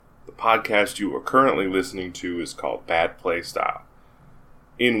podcast you are currently listening to is called Bad Play Style,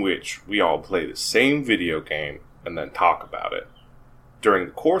 in which we all play the same video game and then talk about it, during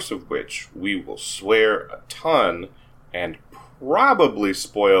the course of which we will swear a ton and probably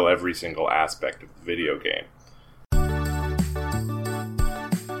spoil every single aspect of the video game.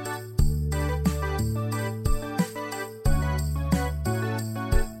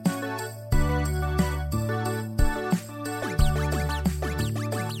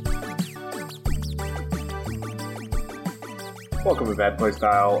 Welcome to Bad Play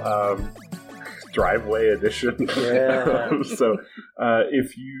Style, Driveway Edition. Yeah. So,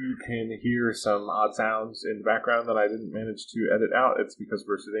 if you can hear some odd sounds in the background that I didn't manage to edit out, it's because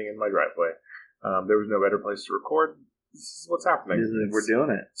we're sitting in my driveway. There was no better place to record. This is what's happening. We're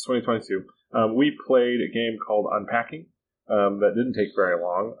doing it. It's 2022. We played a game called Unpacking that didn't take very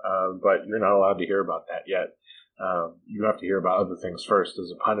long, but you're not allowed to hear about that yet. You have to hear about other things first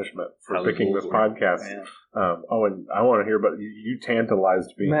as a punishment for picking this podcast. Man. And I want to hear about you. You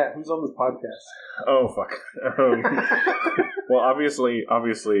tantalized me. Matt, who's on this podcast? Oh, fuck. Well, obviously,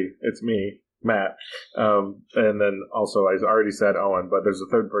 it's me, Matt. And then also, I already said Owen, but there's a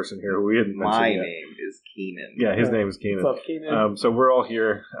third person here who we hadn't mentioned yet. My name is Keenan. Yeah, his name is Keenan. What's up, Keenan? So we're all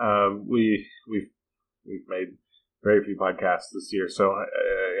here. We've made very few podcasts this year. So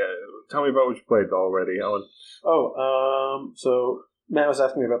tell me about what you played already, Owen. So Matt was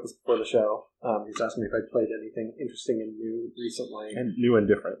asking me about this before the show. He was asking me if I'd played anything interesting and new recently. And new and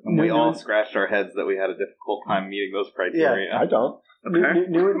different. And we all scratched our heads that we had a difficult time meeting those criteria. Yeah, I don't. Okay.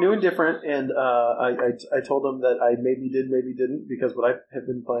 New and different, and I told him that I maybe did, maybe didn't, because what I have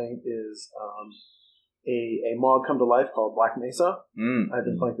been playing is a mod come to life called Black Mesa. I've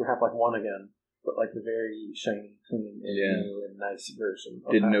been playing through Half-Life 1 again, but like the very shiny, clean, and new and nice version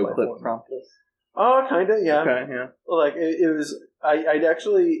of Did Half-Life No Clip 1. prompt this? Kinda, yeah. Okay, yeah. Like it was. I'd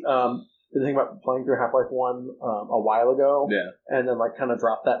actually been thinking about playing through Half-Life 1 a while ago. Yeah. And then like kind of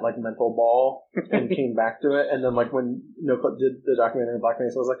dropped that like mental ball and came back to it. And then like when NoClip did the documentary on Black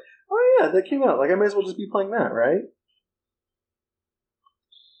Mesa, I was like, oh yeah, that came out. Like I might as well just be playing that, right?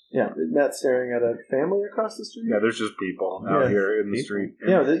 Yeah, Matt's staring at a family across the street. Yeah, there's just people out here in the street.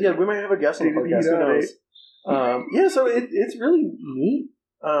 Yeah, we might have a guest on the podcast. Who knows? Yeah, so it's really neat.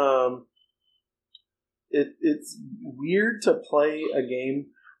 It's weird to play a game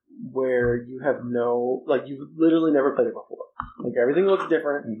where you have you've literally never played it before. Like everything looks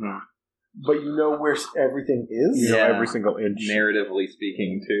different, but you know where everything is. You know every single inch. Narratively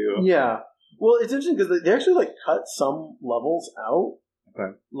speaking, too. Yeah. Well, it's interesting because they actually like cut some levels out.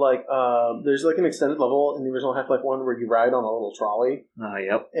 Okay. Like, there's like an extended level in the original Half-Life 1 where you ride on a little trolley.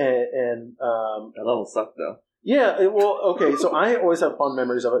 Yep. And that level sucked, though. Yeah, okay, so I always have fond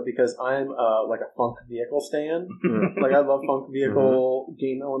memories of it because I'm like a funk vehicle stan. Like, I love funk vehicle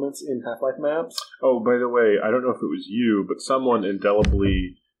game elements in Half-Life maps. Oh, by the way, I don't know if it was you, but someone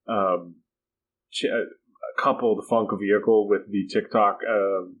indelibly coupled funk vehicle with the TikTok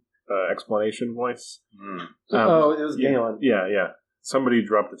explanation voice. It was Galen. Yeah. Somebody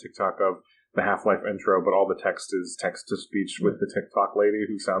dropped the TikTok of the Half-Life intro, but all the text is text-to-speech with the TikTok lady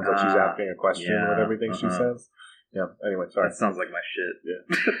who sounds like she's asking a question with everything she says. Yeah, anyway, sorry. That sounds like my shit. Yeah,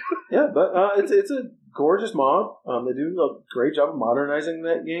 yeah, but it's a gorgeous mod. They do a great job of modernizing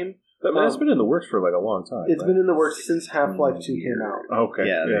that game. It's been in the works for like a long time. It's been in the works since Half-Life 2 came out. Okay.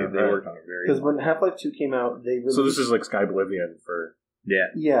 Yeah, they worked on it very because when Half-Life 2 came out, they released... So this is like Sky Oblivion for...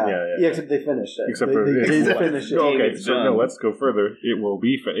 Yeah, except they finished it. Except they did finish it. Okay, so no, let's go further. It will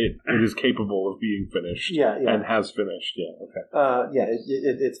be it is capable of being finished. Yeah. And has finished. Yeah, okay.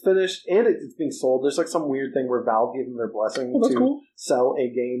 It's finished and it's being sold. There's like some weird thing where Valve gave them their blessing to sell a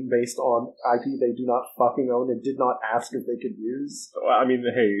game based on IP they do not fucking own and did not ask if they could use. I mean,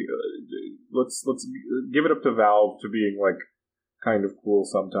 hey, let's give it up to Valve to being like kind of cool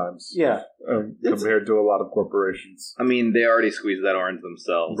sometimes. Yeah. Compared to a lot of corporations. I mean, they already squeezed that orange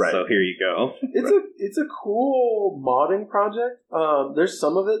themselves, right. So here you go. It's a cool modding project. There's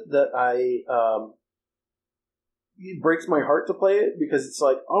some of it that it breaks my heart to play it because it's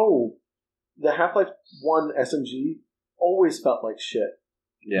like, the Half-Life 1 SMG always felt like shit.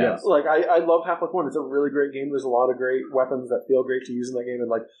 Yeah. Like, I love Half-Life 1. It's a really great game. There's a lot of great weapons that feel great to use in that game, and,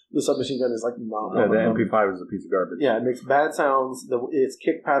 like, the submachine gun is, like, not... Yeah, the MP5 is a piece of garbage. Yeah, it makes bad sounds. Its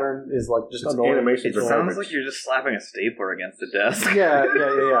kick pattern is, like, just annoying. Animations it are sounds garbage. like you're just slapping a stapler against a desk. Yeah.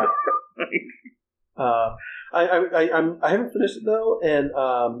 I haven't finished it, though, and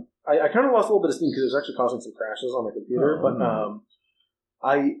I kind of lost a little bit of steam because it was actually causing some crashes on my computer,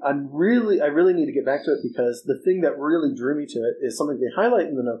 I really need to get back to it because the thing that really drew me to it is something they highlight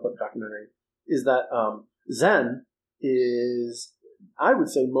in the NoClip documentary is that Zen is I would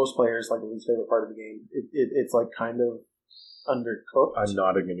say most players like the least favorite part of the game. It's like kind of undercooked. I'm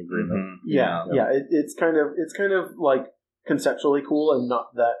nodding in agreement. Mm-hmm. Yeah. It's kind of like conceptually cool and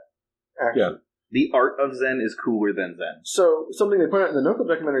not that actually. Yeah. The art of Zen is cooler than Zen. So something they point out in the Noko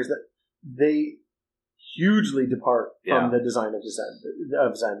documentary is that they hugely depart from the design of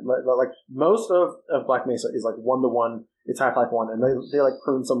Zen. Like most of Black Mesa is like 1-to-1. It's Half-Life 1, and they like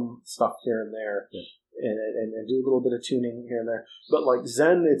prune some stuff here and there, and do a little bit of tuning here and there. But like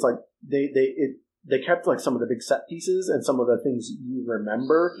Zen, it's like they kept like some of the big set pieces and some of the things you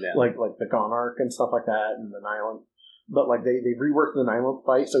remember, like the Gonarch and stuff like that, and the Nylon. But like they reworked the Nylon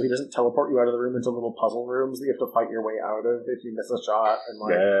fight so he doesn't teleport you out of the room into little puzzle rooms that you have to fight your way out of if you miss a shot, and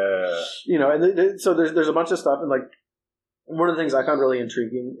like so there's a bunch of stuff, and like one of the things I found really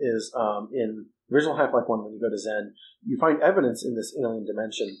intriguing is in original Half-Life 1, when you go to Zen, you find evidence in this alien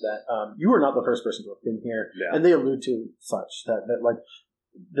dimension that you are not the first person to have been here, and they allude to such that like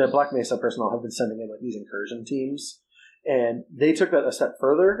the Black Mesa personnel have been sending in like these incursion teams, and they took that a step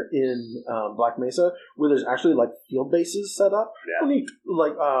further in Black Mesa, where there's actually like field bases set up,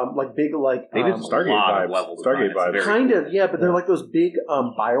 like big like they did Stargate vibes. Stargate vibes, kind of, but they're like those big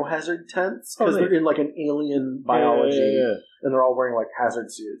biohazard tents because they're in like an alien biology. And they're all wearing like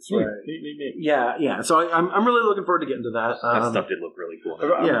hazard suits, right? Yeah. So I'm really looking forward to getting to that. That stuff did look really cool.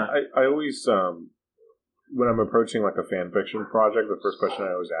 I always when I'm approaching like a fan fiction project, the first question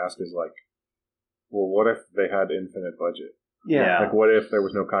I always ask is like, well, what if they had infinite budget? Yeah. Like, what if there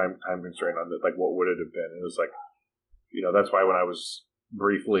was no time constraint on it? Like, what would it have been? It was like, that's why when I was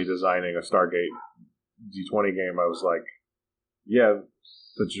briefly designing a Stargate D20 game, I was like,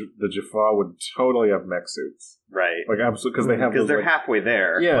 the Jaffa would totally have mech suits, right? Like absolutely, because they're halfway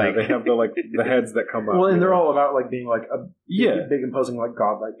there. Yeah, like, they have the heads that come up. Well, and they're all about like being like a big imposing like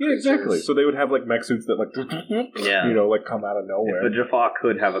godlike. Yeah, exactly. So they would have like mech suits that like like come out of nowhere. If the Jaffa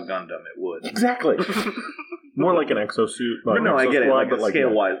could have a Gundam, it would exactly. More like an exosuit. Like I get it, like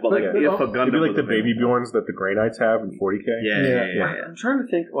scale wise, but like if a Gundam, it'd be like the Baby Bjorns that the Grey Knights have in 40K. Yeah. I'm trying to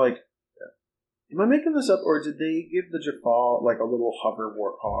think like. Am I making this up, or did they give the Jaffa like a little hover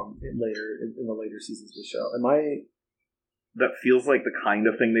warthog in the later seasons of the show? That feels like the kind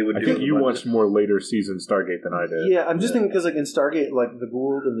of thing they would do. I think you watched more later season Stargate than I did. Yeah, I'm just thinking because like in Stargate, like the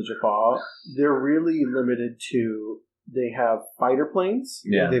Goa'uld and the Jaffa, they're really limited to they have fighter planes,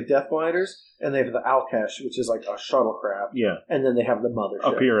 they have death gliders, and they have the Alkesh, which is like a shuttlecraft, and then they have the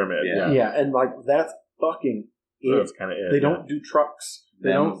mothership, a pyramid, and like that's fucking it. That's kind of it. They don't do trucks.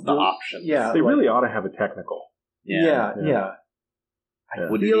 They don't the options. Yeah, they really ought to have a technical. Yeah. I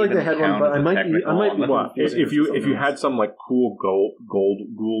feel like they had one, but I might be. Well, if you had some like cool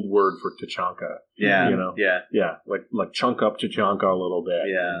Goa'uld word for Tachanka, like chunk up Tachanka a little bit,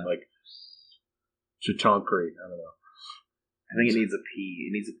 like Chachankri. I don't know. I think it needs a P.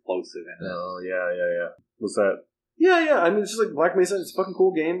 It needs a plosive in it. Oh yeah. What's that? Yeah. I mean, it's just like Black Mesa. It's a fucking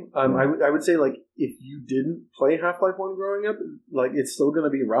cool game. I would say like if you didn't play Half-Life 1 growing up, like it's still going to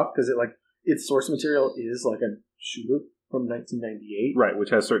be rough because its source material is like a shooter from 1998, right?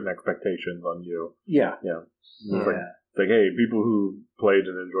 Which has certain expectations on you. Yeah. It's like, hey, people who played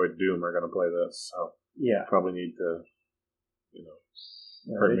and enjoyed Doom are going to play this, so probably need to,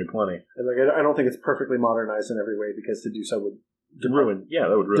 hurt me plenty. And like, I don't think it's perfectly modernized in every way because to do so would ruin. Yeah,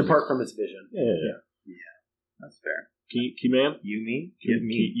 that would ruin. Depart from its vision. Yeah. That's fair. Key man? You, me?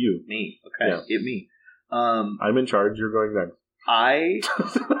 You. Me. Okay. Yeah. It, me. I'm in charge. You're going next. I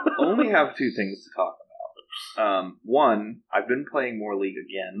only have two things to talk about. One, I've been playing more League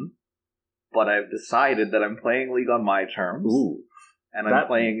again, but I've decided that I'm playing League on my terms. Ooh. And I'm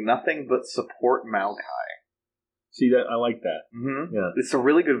playing nothing but support Maokai. See, that I like that. Mm-hmm. Yeah. It's a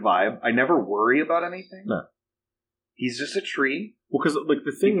really good vibe. I never worry about anything. No. He's just a tree. Well, because like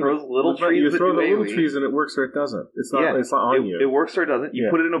the thing, he throws little trees. You throw the little trees and it works or it doesn't. It's not. It's not on you. It works or it doesn't. You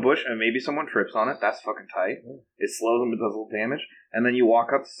put it in a bush and maybe someone trips on it. That's fucking tight. It slows them. It does a little damage. And then you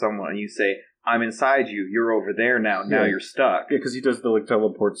walk up to someone and you say, "I'm inside you. You're over there now. Now you're stuck." Yeah, because he does the like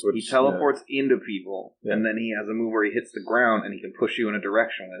teleport switch. He teleports into people, and then he has a move where he hits the ground and he can push you in a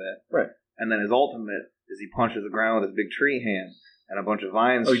direction with it. Right. And then his ultimate is he punches the ground with his big tree hand, and a bunch of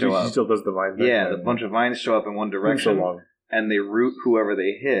vines show up. He still does the vine thing. Yeah, a bunch of vines show up in one direction. So long. And they root whoever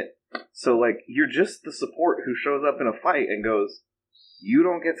they hit. So, like, you're just the support who shows up in a fight and goes, "You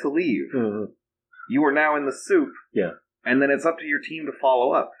don't get to leave. Mm-hmm. You are now in the soup." Yeah. And then it's up to your team to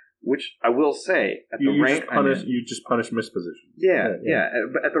follow up. Which I will say, at the rank I'm in... You just punish mispositions. Yeah.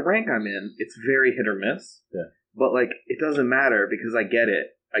 But at the rank I'm in, it's very hit or miss. Yeah. But, like, it doesn't matter because I get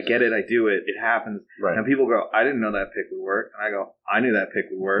it. I do it. It happens. Right. And people go, "I didn't know that pick would work." And I go, "I knew that pick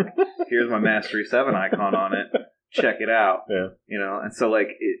would work. Here's my Mastery 7 icon on it. check it out. Yeah. You know, and so like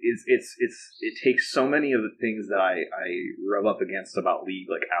it takes so many of the things that I rub up against about League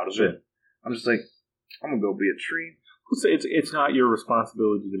like out of it. I'm just like, I'm gonna go be a tree. It's not your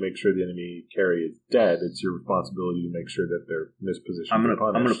responsibility to make sure the enemy carry is dead. It's your responsibility to make sure that they're mispositioned. I'm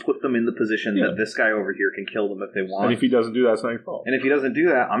gonna put them in the position that this guy over here can kill them if they want. And if he doesn't do that, it's not your fault. And if he doesn't do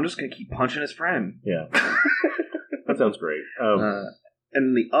that, I'm just gonna keep punching his friend. Yeah, that sounds great.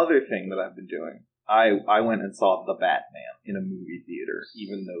 And the other thing that I've been doing, I went and saw The Batman in a movie theater,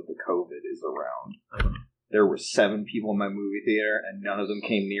 even though the COVID is around. There were 7 people in my movie theater, and none of them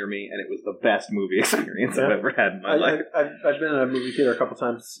came near me, and it was the best movie experience I've ever had in my life. I've been in a movie theater a couple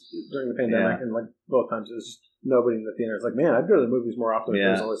times during the pandemic, and like both times it was just nobody in the theater. It's like, man, I'd go to the movies more often.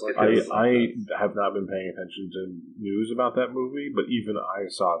 Yeah. Always like I have not been paying attention to news about that movie, but even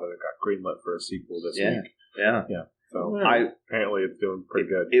I saw that it got greenlit for a sequel this week. Yeah. So apparently it's doing pretty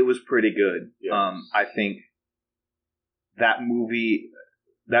good. It was pretty good. Yeah. I think that movie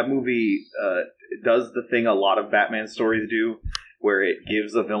does the thing a lot of Batman stories do, where it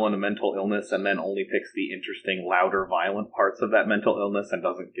gives a villain a mental illness and then only picks the interesting, louder, violent parts of that mental illness and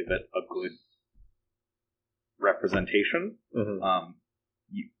doesn't give it a good representation. Mm-hmm.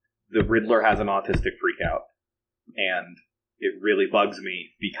 The Riddler has an autistic freakout, and it really bugs me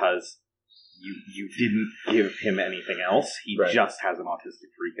because you didn't give him anything else. He just has an autistic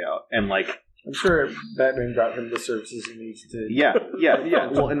freakout, and like, I'm sure Batman got him the services he needs to. Yeah.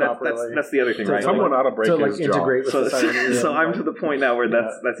 Well, and that's the other thing, right? Someone ought to break his jaw. Integrate with society. So I'm to the point now where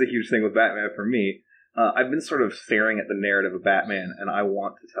that's a huge thing with Batman for me. I've been sort of staring at the narrative of Batman, and I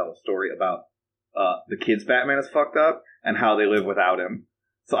want to tell a story about the kids Batman is fucked up and how they live without him.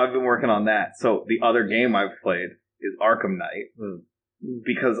 So I've been working on that. So the other game I've played is Arkham Knight,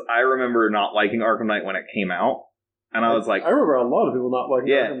 because I remember not liking Arkham Knight when it came out. And I was like, I remember a lot of people not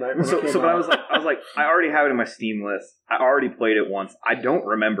liking Arkham Knight. But I was like, I already have it in my Steam list. I already played it once. I don't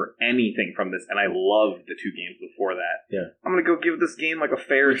remember anything from this, and I loved the 2 games before that. Yeah, I'm gonna go give this game like a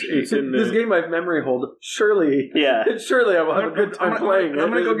fair shake. This game I have memory hold. Surely I will have a good time playing. I'm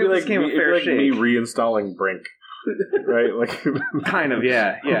gonna go give this game a fair shake. Me reinstalling Brink. Right, like kind of,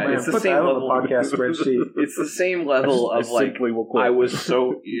 yeah. It's the same level. On the podcast spreadsheet. It's the same level of like I was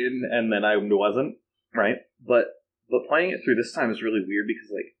so in and then I wasn't, right? But playing it through this time is really weird because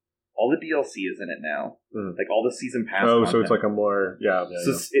like all the DLC is in it now, like all the season pass. Oh, content. so it's like a more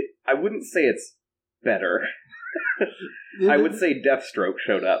I wouldn't say it's better. I would say Deathstroke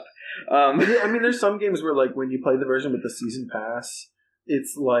showed up. I mean, there's some games where like when you play the version with the season pass,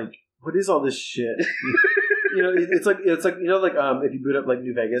 it's like, what is all this shit? You know, it's like you know, like if you boot up like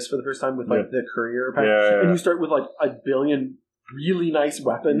New Vegas for the first time with like the courier pack, and you start with like a billion really nice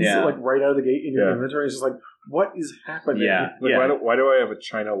weapons, like right out of the gate in your inventory. It's just like, what is happening? Why do I have a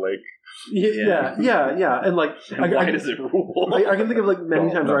China Lake? Yeah, and like, why does it rule? I can think of like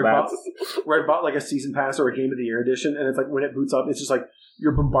many times where I bought like a season pass or a Game of the Year edition, and it's like when it boots up, it's just like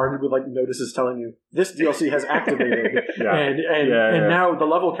you're bombarded with like notices telling you this DLC has activated, and now the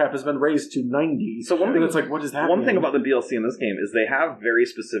level cap has been raised to 90. So one thing, it's like, what is happening? One thing about the DLC in this game is they have very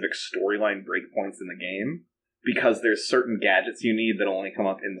specific storyline breakpoints in the game, because there's certain gadgets you need that only come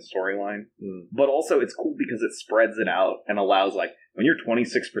up in the storyline. But also it's cool because it spreads it out and allows, like, when you're 26%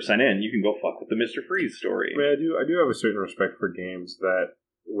 in, you can go fuck with the Mr. Freeze story. I mean, I do have a certain respect for games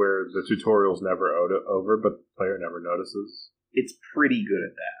where the tutorial's never over, but the player never notices. It's pretty good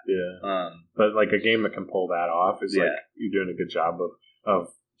at that. Yeah. But like a game that can pull that off is like you're doing a good job of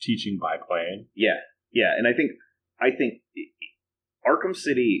teaching by playing. Yeah, and I think Arkham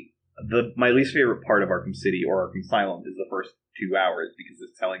City, my least favorite part of Arkham City or Arkham Asylum is the first 2 hours because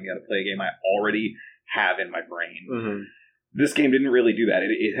it's telling me how to play a game I already have in my brain. Mm-hmm. This game didn't really do that.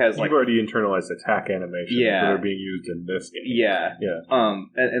 It has like, you've already internalized attack animations that are being used in this game. Yeah.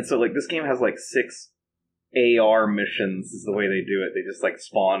 And so like this game has like 6 AR missions is the way they do it. They just like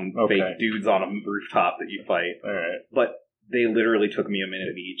spawn fake dudes on a rooftop that you fight. All right. But they literally took me a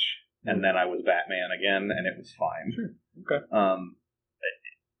minute each, and then I was Batman again, and it was fine. Sure. Okay.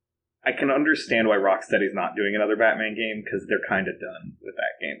 I can understand why Rocksteady's not doing another Batman game, because they're kind of done with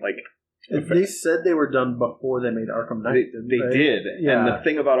that game. Like, they said they were done before they made Arkham Knight. They did. Yeah. And the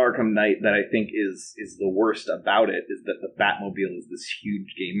thing about Arkham Knight that I think is the worst about it is that the Batmobile is this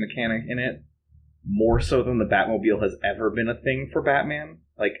huge game mechanic in it, more so than the Batmobile has ever been a thing for Batman.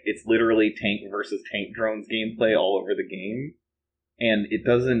 Like, it's literally tank versus tank drones gameplay all over the game, and it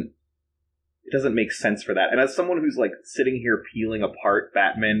doesn't make sense for that. And as someone who's like sitting here peeling apart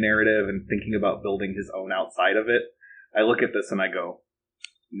Batman narrative and thinking about building his own outside of it, I look at this and I go,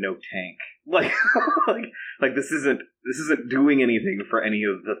 no tank. Like this isn't doing anything for any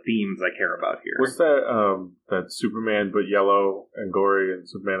of the themes I care about here. What's that Superman but yellow and gory and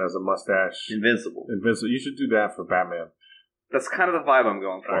Superman has a mustache? Invincible. You should do that for Batman. That's kind of the vibe I'm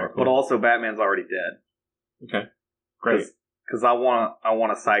going for. Right, cool. But also Batman's already dead. Okay. Great. Because I want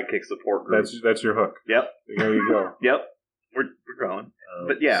a sidekick support group. That's your hook. Yep. There you go. Yep. We're going.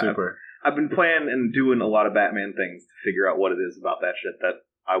 But yeah, super. I've been playing and doing a lot of Batman things to figure out what it is about that shit that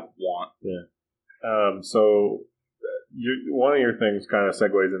I want. Yeah. So one of your things kind of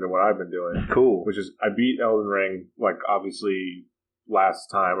segues into what I've been doing. Cool. Which is I beat Elden Ring, like, obviously last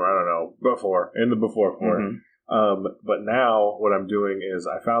time, or I don't know, before for it. But now what I'm doing is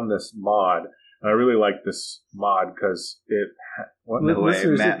I found this mod. And I really like this mod because it... What? No way,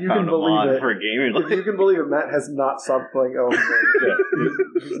 Matt found a mod for a game. If you can believe it, Matt has not stopped playing Elden Ring.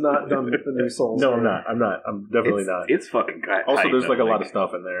 He's not done with the new Souls. No, I'm not. I'm definitely not. It's fucking tight. Also, there's like a lot of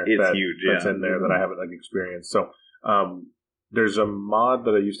stuff in there. It's huge, that's in there that I haven't like experienced. So there's a mod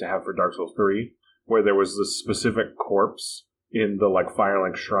that I used to have for Dark Souls 3 where there was this specific corpse in the like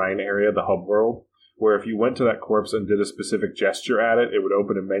Firelink Shrine area, the hub world, where if you went to that corpse and did a specific gesture at it, it would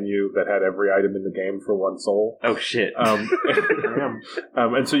open a menu that had every item in the game for one soul. Oh, shit.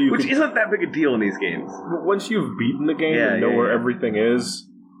 And so Which isn't that big a deal in these games. Once you've beaten the game and know where everything is,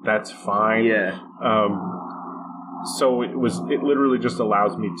 that's fine. Yeah. So it literally just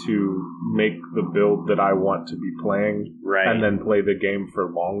allows me to make the build that I want to be playing, and then play the game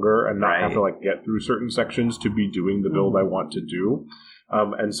for longer and not have to like get through certain sections to be doing the build I want to do.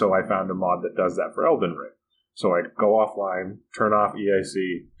 And so I found a mod that does that for Elden Ring. So I go offline, turn off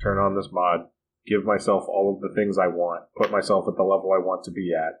EAC, turn on this mod, give myself all of the things I want, put myself at the level I want to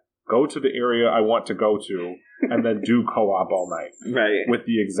be at, go to the area I want to go to, and then do co-op all night. Right. With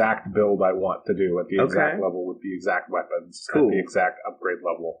the exact build I want to do, at the exact level, with the exact weapons, at the exact upgrade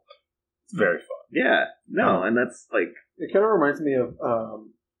level. It's very fun. Yeah. No, and that's like... It kind of reminds me of...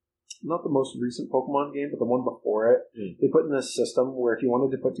 not the most recent Pokemon game, but the one before it. They put in this system where if you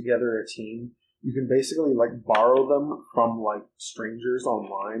wanted to put together a team, you can basically like borrow them from like strangers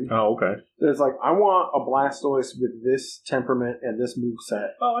online. Oh, okay. It's like, I want a Blastoise with this temperament and this moveset.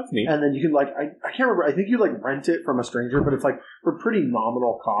 Oh, that's neat. And then you can like, I can't remember, I think you like rent it from a stranger, but it's like for pretty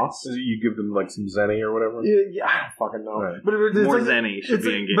nominal costs. You give them like some Zenny or whatever? Yeah, I don't fucking know. Right. But it's more like, Zenny should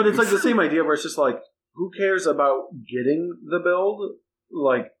be in games. But it's like the same idea where it's just like, who cares about getting the build?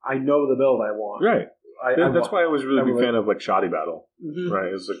 Like, I know the build I want. Right. That's why I was really a big fan of, like, Shoddy Battle. Mm-hmm.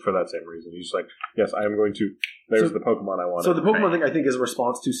 Right? It's like for that same reason. You're just like, yes, I am going to... There's the Pokemon I want. So the Pokemon thing, I think, is a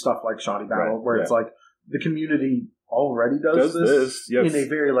response to stuff like Shoddy Battle, where it's like, the community already does this in a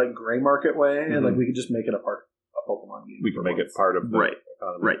very, like, gray market way, and, like, we could just make it a part of a Pokemon game. We can make it part of the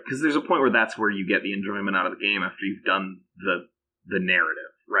economy. Right. Because there's a point where that's where you get the enjoyment out of the game after you've done the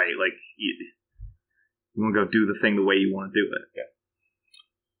narrative, right? Like, you want to go do the thing the way you want to do it. Yeah.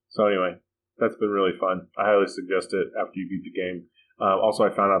 So anyway, that's been really fun. I highly suggest it after you beat the game. Also, I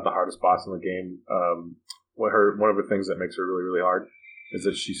found out the hardest boss in the game. One of the things that makes her really, really hard is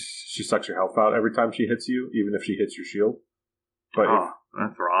that she sucks your health out every time she hits you, even if she hits your shield. But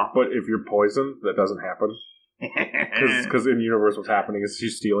that's raw. But if you're poisoned, that doesn't happen. Because in Universe, what's happening is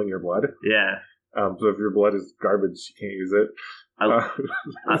she's stealing your blood. Yeah. So if your blood is garbage, you can't use it.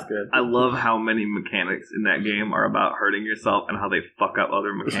 That's good. I love how many mechanics in that game are about hurting yourself and how they fuck up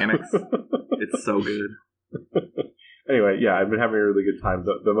other mechanics. It's so good. Anyway, yeah, I've been having a really good time.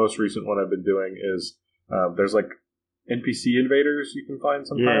 The most recent one I've been doing is there's like NPC invaders you can find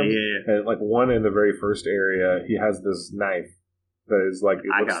sometimes. Yeah. And like one in the very first area, he has this knife that is like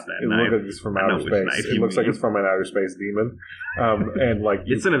I got that knife. Looks like it's from outer space. It looks like it's from an outer space demon. And like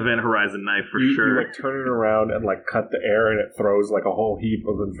it's an Event Horizon knife for sure. You like turn it around and like cut the air, and it throws like a whole heap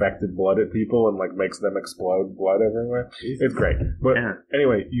of infected blood at people, and like makes them explode blood everywhere. It's great. But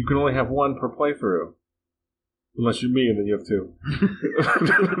anyway, you can only have one per playthrough. Unless you're me, and then you have two.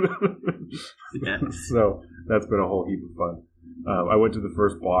 So that's been a whole heap of fun. I went to the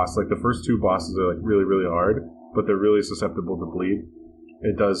first boss. Like the first two bosses are like really, really hard, but they're really susceptible to bleed.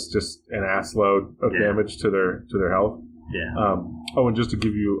 It does just an ass load of damage to their health. Yeah. And just to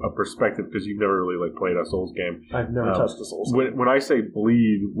give you a perspective, because you've never really like played a Souls game. I've never touched a Souls game. When I say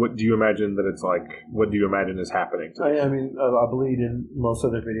bleed, what do you imagine that it's like? What do you imagine is happening? I mean, a bleed in most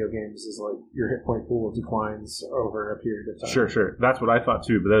other video games is like your hit point pool declines over a period of time. Sure. That's what I thought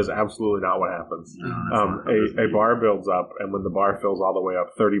too, but that is absolutely not what happens. No, a bar builds up, and when the bar fills all the way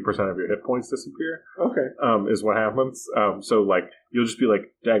up, 30% of your hit points disappear. Okay. Is what happens. So like you'll just be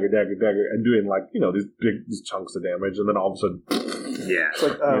like dagger, and doing like these chunks of damage, and then all of a sudden, yeah. It's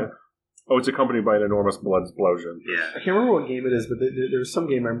like, Oh, it's accompanied by an enormous blood explosion. Yeah. I can't remember what game it is, but there was some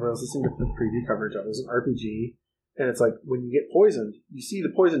game I remember I was listening to the preview coverage of. It was an RPG, and it's like when you get poisoned, you see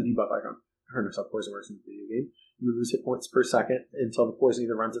the poison debuff icon. I heard of how poison works in the video game. You lose hit points per second until the poison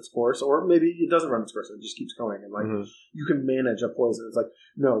either runs its course, or maybe it doesn't run its course and it just keeps going. And you can manage a poison. It's like,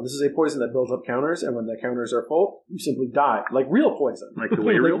 no, this is a poison that builds up counters, and when the counters are full, you simply die. Like real poison. Like the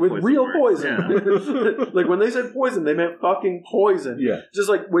way real with poison real works. poison. Yeah. Like when they said poison, they meant fucking poison. Yeah. Just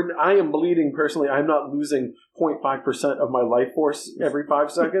like when I am bleeding personally, I'm not losing 0.5% of my life force every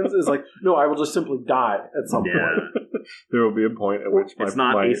 5 seconds. It's like, no, I will just simply die at some point. There will be a point at which it's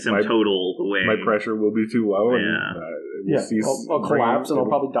not asymptotal the way my pressure will be too low, and I'll collapse and I'll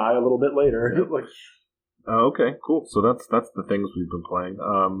probably die a little bit later. Yeah. Like, okay, cool. So that's the things we've been playing.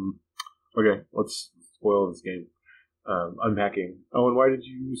 Okay, let's spoil this game. Unpacking. Oh, and why did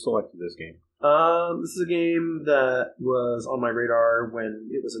you select this game? This is a game that was on my radar when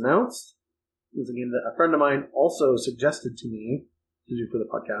it was announced. It was a game that a friend of mine also suggested to me to do for the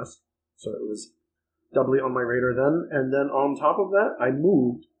podcast. So it was doubly on my radar then. And then on top of that, I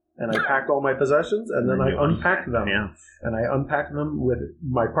moved and I packed all my possessions and then I unpacked them. Yeah. And I unpacked them with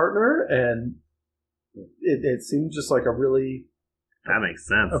my partner, and it seemed just like a really that makes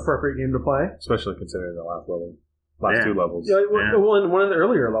sense. appropriate game to play. Especially considering the last two levels. Yeah, well, and one of the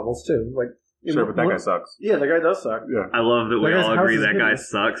earlier levels too. Like, but that guy sucks. Yeah, the guy does suck. Yeah. I love that we all agree that guy hideous.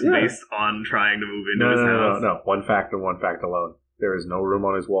 sucks based on trying to move into his house. No. One fact and one fact alone. There is no room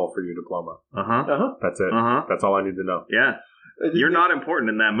on his wall for your diploma. That's it. That's all I need to know. Yeah. You're not important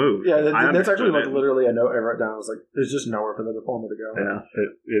in that move. Yeah, that's actually like literally a note I wrote down. I was like, there's just nowhere for the diploma to go. Yeah,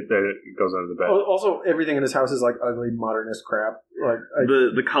 it goes under the bed. Also, everything in his house is like ugly modernist crap. Like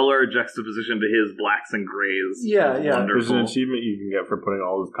the color juxtaposition to his blacks and grays. Yeah. Wonderful. There's an achievement you can get for putting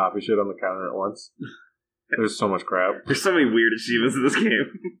all this coffee shit on the counter at once. There's so much crap. There's so many weird achievements in this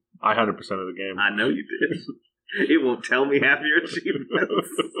game. I 100% of the game. I know you did. It won't tell me half your achievements.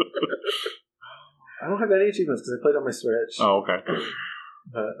 I don't have any achievements because I played on my Switch. Oh, okay.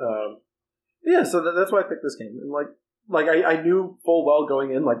 But yeah, so that's why I picked this game. And like I knew full well going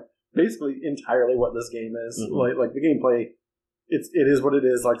in, like basically entirely what this game is. Like the gameplay, it is what it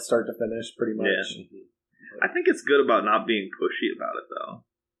is, like start to finish, pretty much. Yeah. I think it's good about not being pushy about it, though.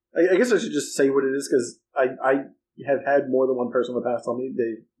 I guess I should just say what it is because I have had more than one person in the past tell me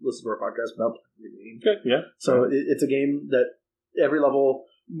they listen to our podcast without playing the game. Okay, yeah. So it's a game that every level,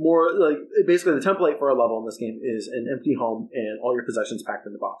 more like basically the template for a level in this game is an empty home and all your possessions packed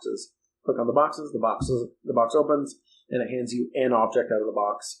into boxes. Click on the boxes, the box opens, and it hands you an object out of the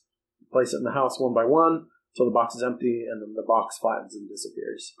box. Place it in the house one by one until the box is empty, and then the box flattens and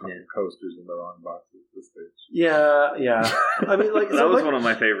disappears. Coasters in the wrong boxes this stage. Yeah. I mean, like that was one of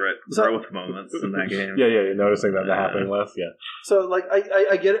my favorite growth moments in that game. Yeah, you're noticing that happening less. Yeah. So like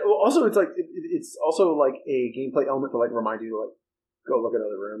I get it. Well, also, it's like it's also like a gameplay element to like remind you to like go look at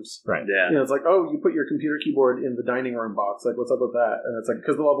other rooms. Right. Yeah. You know, it's like, oh, you put your computer keyboard in the dining room box. Like, what's up with that? And it's like,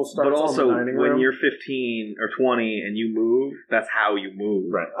 because the level starts but also, on the dining room. when you're 15 or 20 and you move, that's how you move.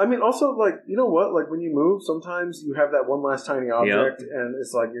 Right. I mean, also, like, you know what? Like, when you move, sometimes you have that one last tiny object, and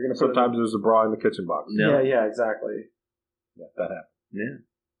it's like, you're going to put sometimes there's a bra in the kitchen box. Yeah, exactly. Yeah, that happened. Yeah.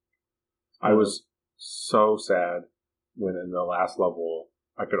 I was so sad when in the last level,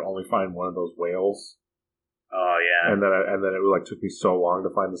 I could only find one of those whales. Oh yeah, and then it like took me so long to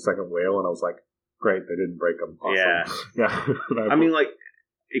find the second whale, and I was like, "Great, they didn't break them." Awesome. Yeah. I mean, like,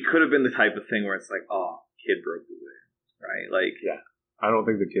 it could have been the type of thing where it's like, "Oh, kid broke the whale," right? Like, yeah. I don't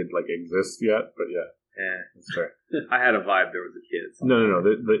think the kid like exists yet, but yeah, that's fair. I had a vibe there was a kid. No.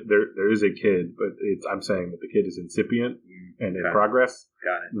 There is a kid, but I'm saying that the kid is incipient and in progress.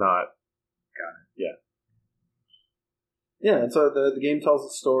 Got it. Not. Got it. Yeah. Yeah, and so the game tells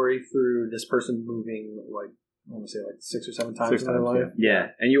a story through this person moving, like, I want to say, like 6 or 7 times in their life.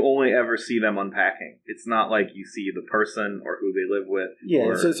 Yeah, and you only ever see them unpacking. It's not like you see the person or who they live with.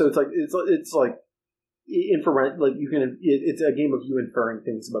 Yeah, so it's like inferent. Like you can, it's a game of you inferring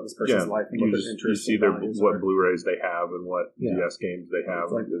things about this person's life and what their interests. You see what Blu-rays they have and what DS games they have.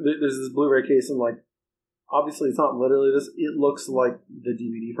 It's like there's this Blu-ray case, and like obviously it's not literally this. It looks like the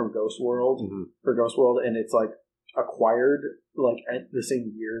DVD from Ghost World for Ghost World, and it's like acquired like at the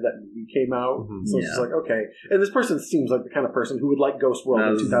same year that movie came out. So it's just like, okay, and this person seems like the kind of person who would like Ghost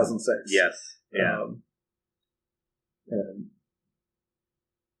World in 2006. Yes. Yeah. And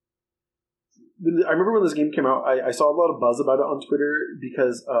I remember when this game came out, I saw a lot of buzz about it on Twitter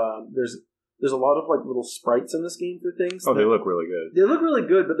because there's a lot of like little sprites in this game for things. Oh, they look really good. They look really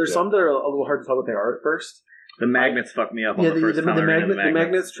good, but there's some that are a little hard to tell what they are at first. The magnets fucked me up on the first time. The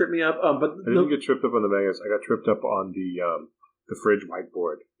magnets tripped me up. But I didn't get tripped up on the magnets. I got tripped up on the the fridge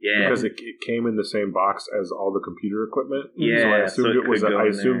whiteboard. Yeah, because it came in the same box as all the computer equipment. Yeah, so I assumed it was. I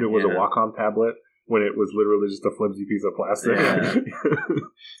assumed it was a yeah. Wacom tablet when it was literally just a flimsy piece of plastic. Yeah.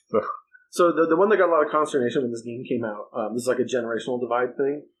 So the one that got a lot of consternation when this game came out, this is like a generational divide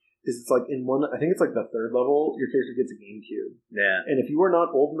thing. Is it's like in one, I think it's like the third level, your character gets a GameCube. Yeah. And if you are not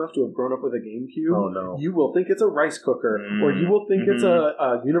old enough to have grown up with a GameCube, you will think it's a rice cooker, or you will think it's a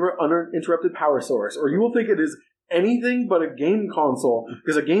uninterrupted power source, or you will think it is anything but a game console,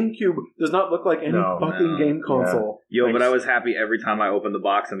 because a GameCube does not look like any game console. Yeah. Yo, but I was happy every time I opened the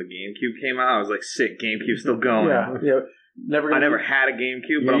box and the GameCube came out. I was like, sick, GameCube's still going. Yeah. I never had a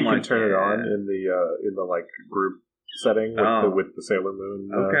GameCube, but I'm like, you can turn it on in the like group setting with the Sailor Moon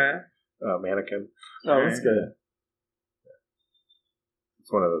mannequin. Oh, that's good.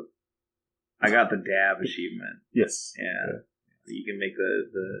 It's one of the. I got the dab achievement. Yes. Yeah. You can make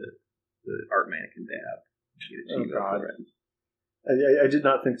the art mannequin dab. Oh God! I did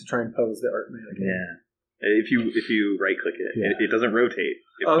not think to try and pose the art mannequin. Yeah. If you right click it, it doesn't rotate.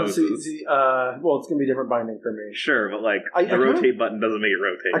 It poses. Well, it's gonna be different binding for me. Sure, but like the rotate button doesn't make it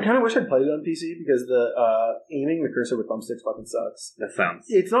rotate. I kind of wish I'd played it on PC because the aiming the cursor with thumbsticks fucking sucks. That sounds.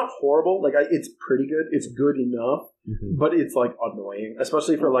 It's not horrible. Like it's pretty good. It's good enough, but it's like annoying,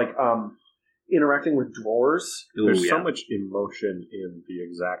 especially for like interacting with drawers. There's so much emotion in the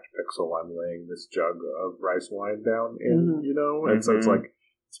exact pixel I'm laying this jug of rice wine down in, and so it's like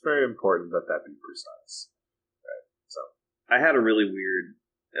it's very important that be precise. Right. So I had a really weird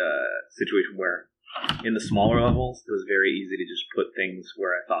situation where in the smaller levels it was very easy to just put things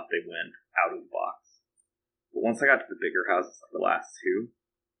where I thought they went out of the box. But once I got to the bigger houses, like the last two,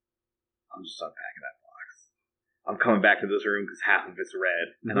 I'm just unpacking that box. I'm coming back to this room because half of it's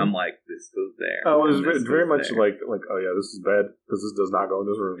red, and I'm like, this goes there. Oh, it was very much like, oh yeah, this is bad because this does not go in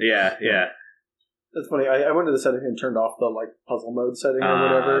this room. Yeah. That's funny. I went to the setting and turned off the like puzzle mode setting or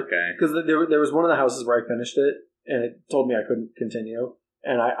whatever. Okay. Because there was one of the houses where I finished it, and it told me I couldn't continue,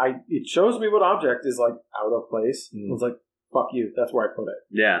 and it shows me what object is like out of place. I was like, fuck you. That's where I put it.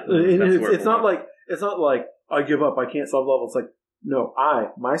 Yeah. It's not like I give up. I can't solve level. It's like. No,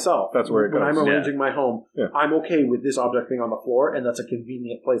 myself. That's where it goes. When I'm arranging my home, I'm okay with this object being on the floor, and that's a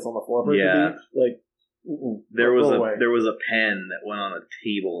convenient place on the floor for it to be. Like, there was a pen that went on a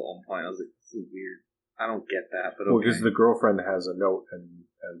table at one point. I was like, this is weird. I don't get that, but okay. Well, because the girlfriend has a note and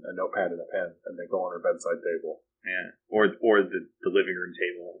a notepad and a pen, and they go on her bedside table. Yeah, or the living room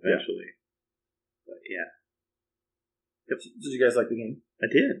table eventually. Yeah. But yeah. Did you guys like the game? I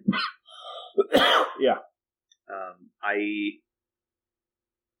did. Yeah. I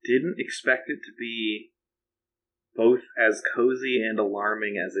didn't expect it to be both as cozy and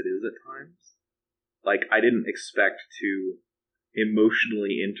alarming as it is at times. Like, I didn't expect to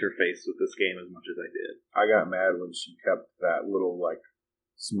emotionally interface with this game as much as I did. I got mad when she kept that little, like,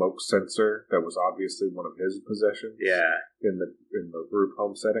 smoke sensor that was obviously one of his possessions. Yeah. In the group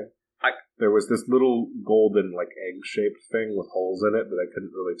home setting. There was this little golden, like, egg-shaped thing with holes in it that I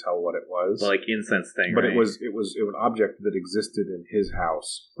couldn't really tell what it was. Like incense thing, but right? it was an object that existed in his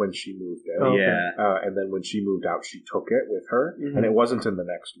house when she moved in. Oh, yeah. And then when she moved out, she took it with her, and it wasn't in the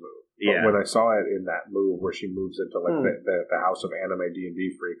next move. But when I saw it in that move where she moves into, like, the house of anime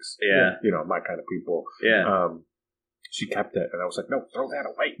D&D freaks, my kind of people, she kept it, and I was like, no, throw that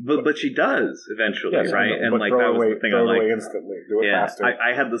away. But she does, eventually, right? And, like, that was the thing I liked. Throw it away instantly. Do it faster.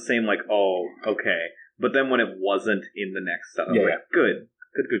 I had the same, like, oh, okay. But then when it wasn't in the next stuff, I was like, good.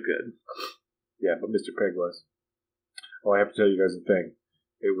 Yeah, but Mr. Pig was. Oh, I have to tell you guys a thing.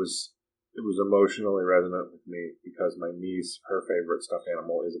 It was emotionally resonant with me because my niece, her favorite stuffed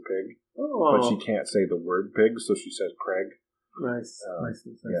animal is a pig. Oh. But she can't say the word pig, so she says Craig. Nice.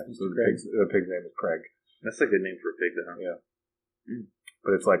 Yeah, so the pig's name is Craig. That's a good name for a pig, though. Yeah.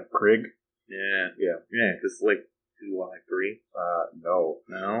 But it's like Prig. Yeah. Yeah. Yeah, it's like 3? No.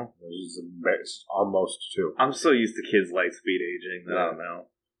 No? It's almost 2. I'm so used to kids light speed aging that I don't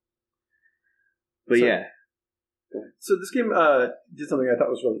know. But So this game did something I thought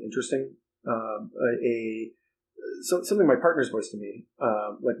was really interesting. Something my partner's voiced to me,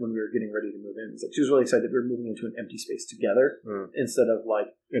 like when we were getting ready to move in. It's like she was really excited that we were moving into an empty space together instead of like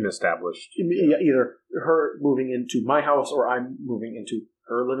an established. Either her moving into my house or I'm moving into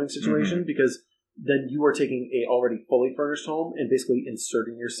her living situation, because then you are taking a already fully furnished home and basically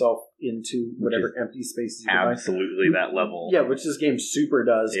inserting yourself into whatever empty spaces you absolutely that level. Yeah, which this game super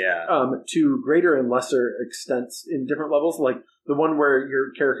does. Yeah. To greater and lesser extents in different levels, like the one where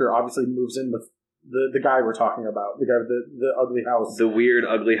your character obviously moves in with the guy we're talking about, the guy with the ugly house. The weird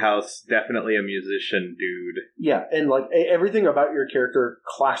ugly house, definitely a musician dude. Yeah, and like everything about your character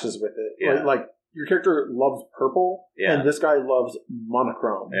clashes with it. Yeah. Like your character loves purple, and this guy loves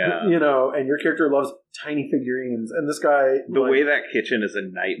monochrome. Yeah. You know, and your character loves tiny figurines, and this guy... The way that kitchen is a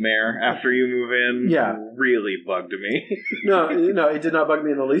nightmare after you move in really bugged me. No, it did not bug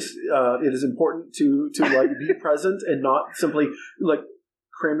me in the least. It is important to like be present and not simply like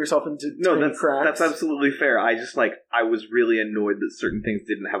cram yourself into cracks. That's absolutely fair. I just I was really annoyed that certain things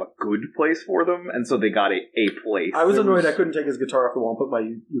didn't have a good place for them, and so they got a place. I was annoyed I couldn't take his guitar off the wall and put my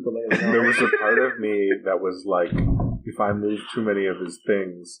ukulele on. There was a part of me that was like, if I move too many of his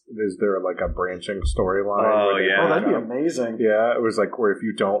things, is there like a branching storyline? Oh, yeah. Oh, that'd be amazing. Yeah, it was like where if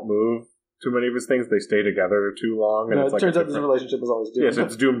you don't move too many of his things, they stay together too long. And it turns out this relationship is always doomed. Yes,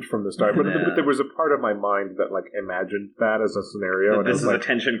 it's doomed from the start. But there was a part of my mind that imagined that as a scenario. And this is a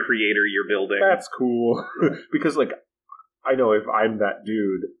tension creator you're building. That's cool. Because I know if I'm that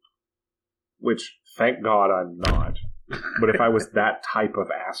dude, which thank God I'm not, but if I was that type of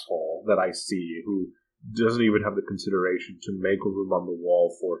asshole that I see who doesn't even have the consideration to make a room on the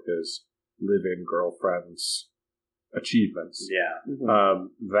wall for his live-in girlfriend's achievements,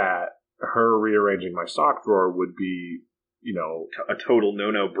 that her rearranging my sock drawer would be, a total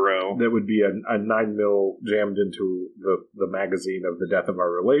no-no, bro. That would be a 9mm jammed into the magazine of the death of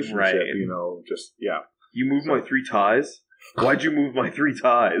our relationship, right. You moved my 3 ties? Why'd you move my 3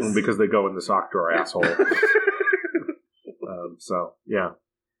 ties? Because they go in the sock drawer, asshole. Yeah.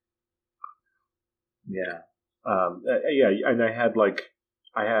 Yeah. And I had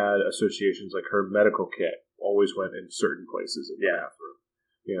associations like her medical kit always went in certain places in the bathroom,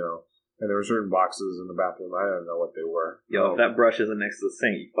 and there were certain boxes in the bathroom. I don't know what they were. If that brush isn't next to the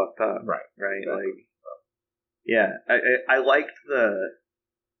sink, you fucked up. Right. Exactly. I liked the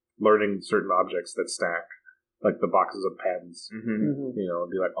learning certain objects that stack, like the boxes of pens. Mm-hmm.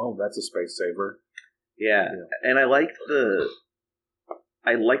 Be like, oh, that's a space saver. Yeah, and I liked the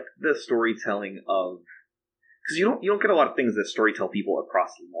storytelling of, because you don't get a lot of things that storytell people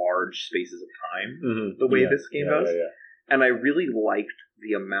across large spaces of time the way this game does. Yeah. And I really liked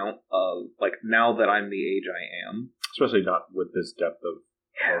the amount of, now that I'm the age I am, especially not with this depth of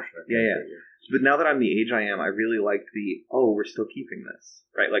emotion. But now that I'm the age I am, I really liked we're still keeping this,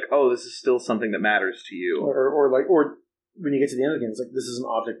 right? This is still something that matters to you, or when you get to the end of the game, it's like this is an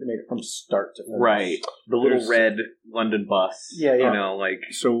object that made it from start to finish. Right. The little red London bus. Yeah.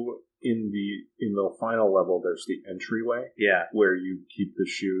 So in the final level, there's the entryway. Yeah. Where you keep the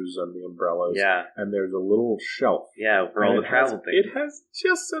shoes and the umbrellas. Yeah. And there's a little shelf. Yeah, for all the travel things. It has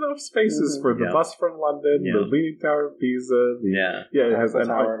just enough spaces for the bus from London, the Leaning Tower of Pisa. It has the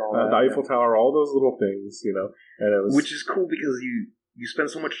Eiffel Tower, all those little things, And it was, which is cool because you spend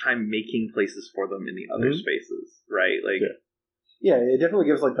so much time making places for them in the other spaces, right? It definitely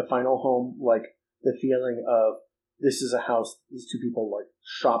gives the final home the feeling of this is a house these two people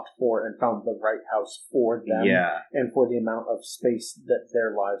shopped for and found the right house for them, and for the amount of space that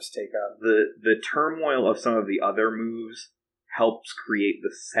their lives take up. The turmoil of some of the other moves helps create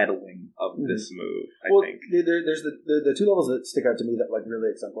the settling of this move. I think there's the 2 levels that stick out to me that really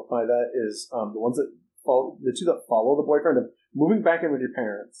exemplify that is the ones that the 2 that follow the boyfriend of moving back in with your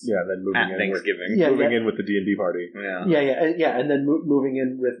parents, and then moving at in Thanksgiving, moving in with the D&D party, and then moving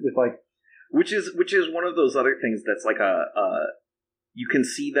in with which is one of those other things that's you can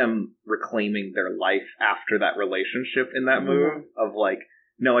see them reclaiming their life after that relationship in that move of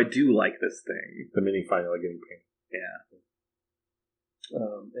no, I do like this thing. The mini finally getting painted. Yeah.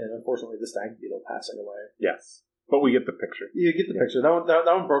 And unfortunately, the stag beetle passing away. Yes. But we get the picture. You get the picture. That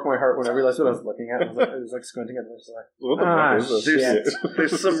one broke my heart when I realized what I was looking at. I was squinting at it.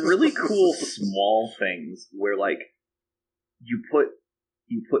 There's some really cool small things where you put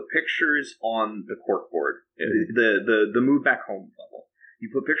pictures on the corkboard. The move back home level. You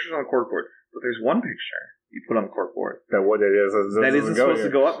put pictures on the corkboard, but there's one picture you put on the corkboard that what it is that isn't supposed to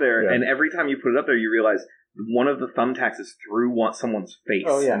go up there. And every time you put it up there, you realize one of the thumbtacks is through someone's face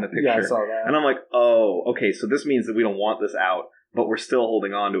in the picture. Yeah, I saw that. And I'm like, oh, okay, so this means that we don't want this out, but we're still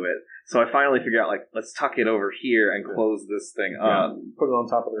holding on to it. So I finally figured out, let's tuck it over here and close this thing up. Put it on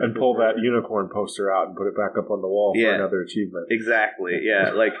top of it. And pull that unicorn poster out and put it back up on the wall for another achievement. Exactly,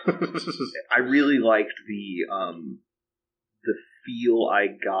 yeah. I really liked the feel I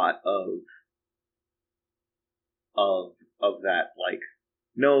got of that,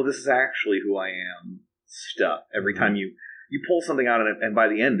 no, this is actually who I am stuff. Every time you pull something out and by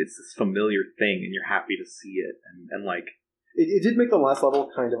the end it's this familiar thing and you're happy to see it and it did make the last level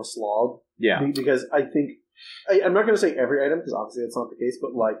kind of a slog. Yeah. Because I think I'm not going to say every item because obviously that's not the case,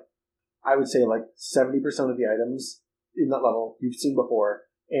 but I would say 70% of the items in that level you've seen before,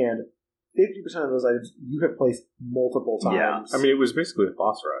 and 50% of those items you have placed multiple times. Yeah. I mean, it was basically a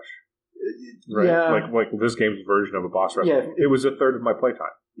boss rush. Right? Yeah. Like this game's version of a boss rush. Yeah. It was a third of my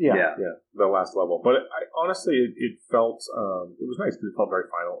playtime. Yeah. The last level. But honestly, it felt, it was nice because it felt very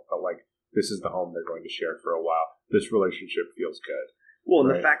final. It felt like this is the home they're going to share for a while. This relationship feels good. Well,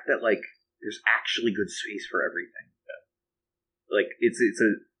 and the fact that, like, there's actually good space for everything. Yeah. Like,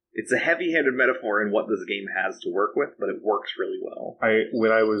 it's a heavy-handed metaphor in what this game has to work with, but it works really well.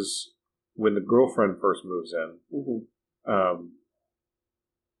 When the girlfriend first moves in,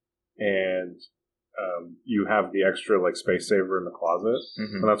 and you have the extra like space saver in the closet,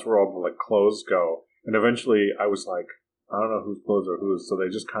 and that's where all the like clothes go. And eventually, I was like, I don't know whose clothes are whose, so they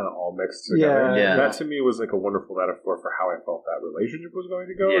just kind of all mixed together. Yeah. That to me was like a wonderful metaphor for how I felt that relationship was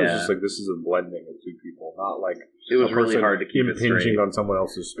going to go. It was just like this is a blending of two people, not like it was really hard to keep impinging on someone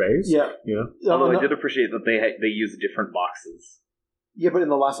else's space. Yeah, you know. Although I did appreciate that they use different boxes. Yeah, but in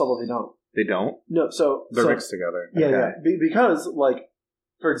the last level they don't. They don't? No, so they're mixed together. Yeah, because like,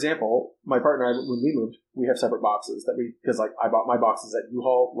 for example, my partner and I, when we moved, we have separate boxes because like I bought my boxes at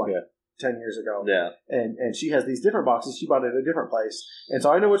U-Haul 10 years ago. Yeah. And she has these different boxes. She bought it at a different place. And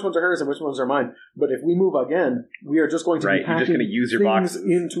so I know which ones are hers and which ones are mine. But if we move again, we are just going to be packing use your things boxes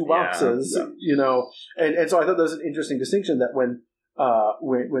into boxes, you know. And so I thought that was an interesting distinction that when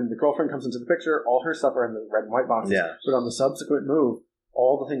the girlfriend comes into the picture, all her stuff are in the red and white boxes. Yeah. But on the subsequent move,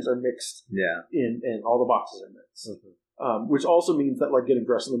 all the things are mixed. Yeah. In all the boxes are mixed. Which also means that like getting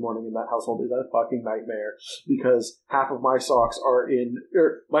dressed in the morning in that household is a fucking nightmare because half of my socks are in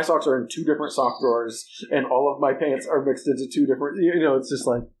two different sock drawers and all of my pants are mixed into two different. You know, it's just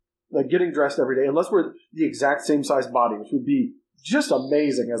like getting dressed every day unless we're the exact same size body, which would be just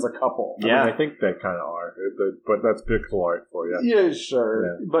amazing as a couple. Yeah, I mean, I think they kind of are, but that's pixel art for you. Yeah,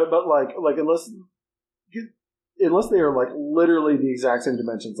 sure, but like unless they are like literally the exact same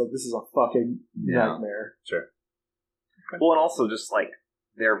dimensions, like this is a fucking nightmare. Sure. Well, and also just like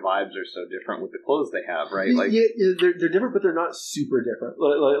their vibes are so different with the clothes they have, right? Like, yeah, they're different, but they're not super different.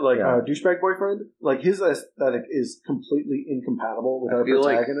 Like douchebag boyfriend, like his aesthetic is completely incompatible with our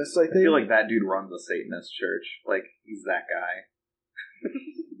protagonists. I feel like that dude runs a Satanist church. Like he's that guy.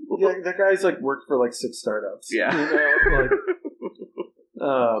 Yeah, that guy's like worked for like 6 startups. Yeah, you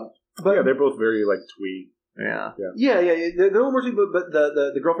know, but they're both very like twee. Yeah. They're a little more twee, but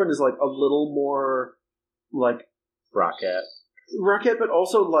the girlfriend is like a little more like. Rocket, but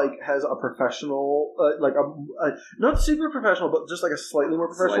also like has a professional, like a not super professional, but just like a slightly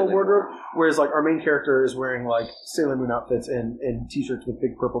more professional wardrobe. Whereas like our main character is wearing like Sailor Moon outfits and t-shirts with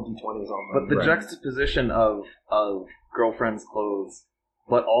big purple D20s on them. But the juxtaposition of girlfriend's clothes,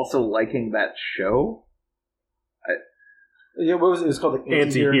 but also liking that show. What was it? It was called the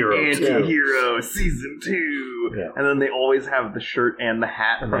Anti-Hero Season 2. Yeah. And then they always have the shirt and the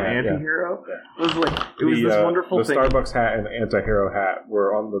hat from Anti-Hero. Yeah. It was this wonderful thing. The Starbucks hat and the Anti-Hero hat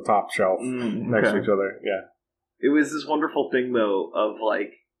were on the top shelf next to each other. Yeah. It was this wonderful thing, though, of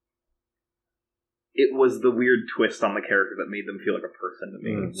like, it was the weird twist on the character that made them feel like a person to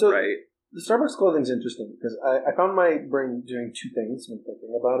me, right? The Starbucks clothing's interesting because I found my brain doing 2 things when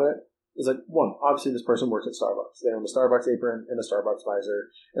thinking about it. It's like, one, obviously this person works at Starbucks. They own a Starbucks apron and a Starbucks visor.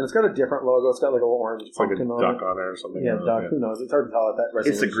 And it's got a different logo. It's got like a little orange pumpkin on it. Like a duck on it or something. Yeah, duck. Who knows? It's hard to tell at that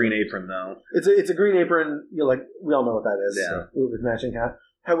resolution. It's a green apron, though. It's a green apron. You know, like, we all know what that is. Yeah. With matching hat.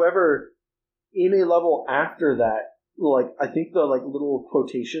 However, in a level after that, like, I think the like little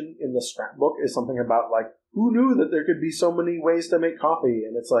quotation in the scrapbook is something about like, who knew that there could be so many ways to make coffee?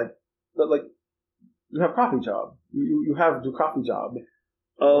 And it's like, you have coffee job. You have do coffee job.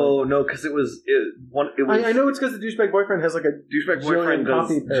 Oh no, because it was. I know it's because the douchebag boyfriend has like a douchebag boyfriend does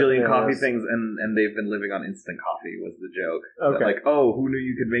jillion coffee things, and they've been living on instant coffee. Was the joke? Okay, that, like, oh, who knew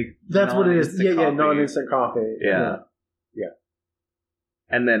you could make? That's what it is. Yeah, non-instant coffee. Yeah.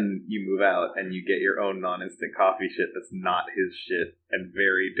 And then you move out and you get your own non-instant coffee shit that's not his shit and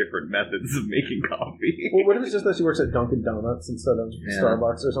very different methods of making coffee. Well, what if it's just that she works at Dunkin' Donuts instead of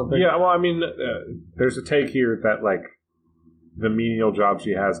Starbucks or something? Yeah, well, I mean, there's a take here that like. The menial job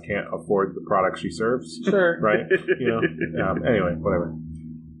she has can't afford the product she serves. Sure. Right? You know? Anyway, whatever.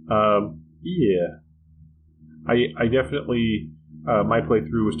 I definitely, my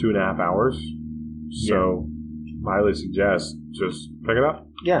playthrough was 2.5 hours. So, I highly suggest just pick it up.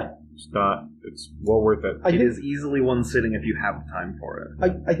 Yeah. It's well worth it. It is easily one sitting if you have the time for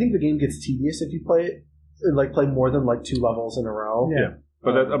it. I think the game gets tedious if you play more than like 2 levels in a row. Yeah.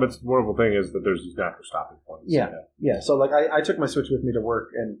 But the wonderful thing is that there's these natural stopping points. Yeah. So like I took my Switch with me to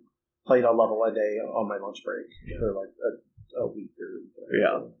work and played a level a day on my lunch break for like a week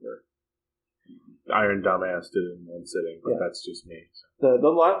or Iron Dumbass did it in one sitting, but that's just me. So. The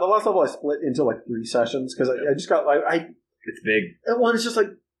last level I split into like 3 sessions because I just got it's big. Well, it's just like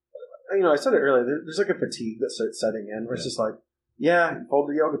I said it earlier. There's like a fatigue that starts setting in, where it's just like, fold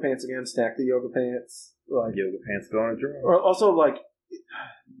the yoga pants again, stack the yoga pants, like yoga pants going to drawer. Or also, like,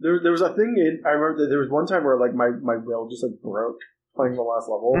 there was a thing I remember that there was one time where like my will just like broke playing the last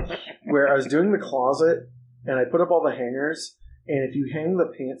level, where I was doing the closet and I put up all the hangers. And if you hang the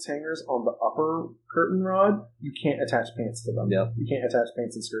pants hangers on the upper curtain rod, you can't attach pants to them. Yep. You can't attach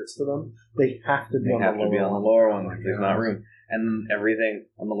pants and skirts to them. They have to be on the lower one. There's not room. And everything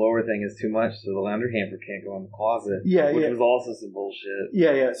on the lower thing is too much, so the laundry hamper can't go in the closet. Which was also some bullshit.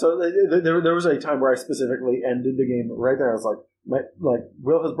 Yeah. So there was a time where I specifically ended the game right there. I was like,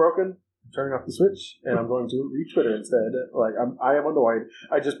 Will has broken. I'm turning off the switch, and I'm going to reach Twitter instead. Like, I am annoyed.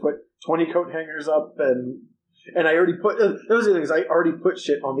 I just put 20 coat hangers up, and I already put... those are the things. I already put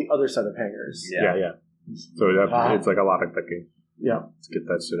shit on the other set of hangers. Yeah. So it's like a lot of clicking. Yeah. Let's get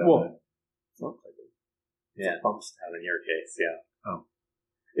that shit out of there. It's not clicking. Yeah. Not in your case, yeah. Oh.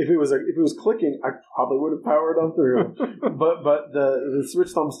 If it was clicking, I probably would have powered on through. but the Switch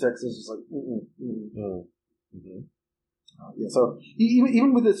thumbsticks is just like... Mm-hmm. So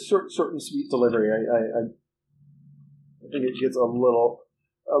even with its short and sweet delivery, I think it gets a little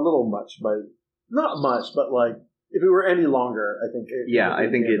much by... Not much, but like if it were any longer, I think. I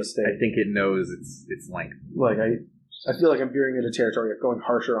think it knows its length. Like I feel like I'm veering into territory of going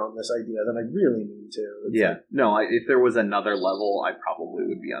harsher on this idea than I really mean to. If there was another level, I probably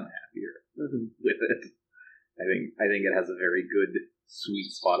would be unhappier with it. I think it has a very good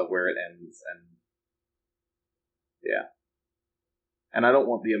sweet spot of where it ends, and I don't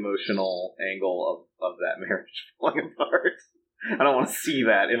want the emotional angle of that marriage falling apart. I don't want to see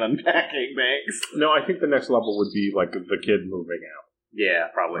that in Unpacking, thanks. No, I think the next level would be like the kid moving out. Yeah,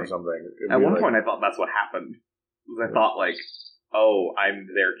 probably. Or something. At one point I thought that's what happened. I thought like, oh, I'm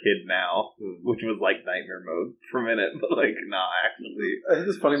their kid now, which was like nightmare mode for a minute, but like, nah, actually. I had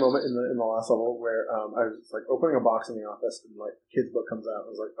this funny moment in the last level where I was just like opening a box in the office and like kid's book comes out. I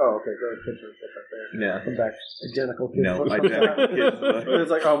was like, oh, okay, go to kids book right there. Yeah. Come back, identical kids book. Identical kids book. And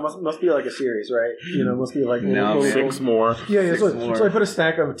it's like, oh, must be like a series, right? Must be like six more. Yeah. So I put a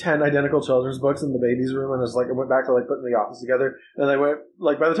stack of 10 identical children's books in the baby's room, and I went back to like putting the office together, and I went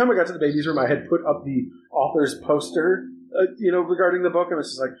like by the time I got to the baby's room, I had put up the author's poster. Regarding the book, and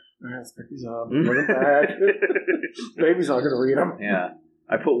it's just like, all right, let's pick these up, put them back. Baby's not going to read them. Yeah.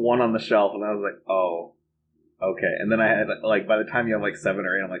 I put one on the shelf, and I was like, oh, okay. And then I had, like, by the time you have, like, 7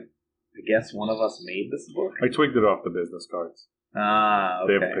 or 8, I'm like, I guess one of us made this book? I twigged it off the business cards. Ah, okay.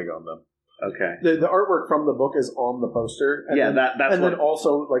 They have a pig on them. Okay. The artwork from the book is on the poster. And then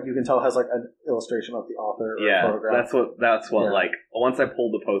also, like, you can tell it has, like, an illustration of the author or photograph. That's what like, once I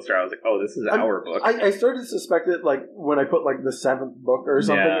pulled the poster, I was like, oh, this is our book. I started to suspect it, like, when I put, like, the 7th book or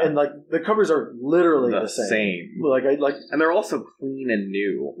something, and, like, the covers are literally the same. And they're also clean and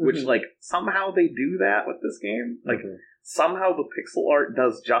new, which, like, somehow they do that with this game. Like, somehow the pixel art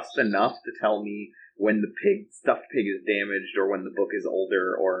does just enough to tell me when the stuffed pig is damaged or when the book is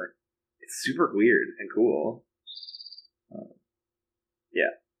older, or... It's super weird and cool. Yeah.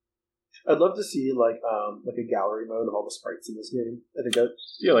 I'd love to see like a gallery mode of all the sprites in this game. I think that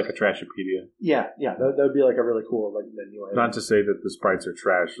like a Trashopedia. Yeah, that would be like a really cool like menu item. Not to say that the sprites are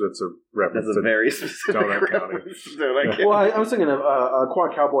trash. That's a reference. That's a very specific reference. Well, I was thinking of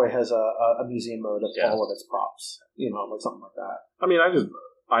Quad Cowboy has a museum mode of all of its props. Like something like that. I mean,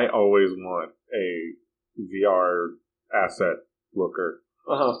 I always want a VR asset looker.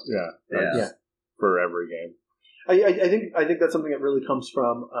 Yeah. For every game. I think that's something that really comes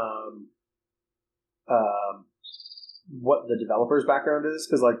from what the developer's background is,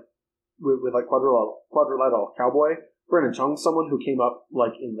 because like with like Quadrilateral Cowboy, Brennan Chung's someone who came up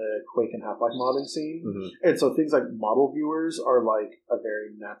like in the Quake and Half-Life modding scene, and so things like model viewers are like a very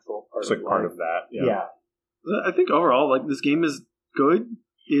natural part. It's like part of that. Yeah. I think overall, like this game is good.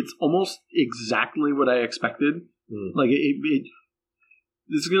 It's almost exactly what I expected. Like it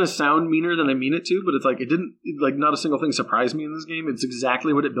this is going to sound meaner than I mean it to, but it's like it didn't, like not a single thing surprised me in this game. It's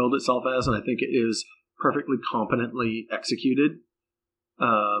exactly what it billed itself as, and I think it is perfectly competently executed.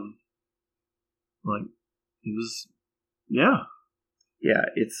 Like it was, yeah,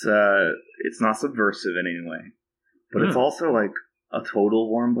 it's not subversive in any way, but it's also like a total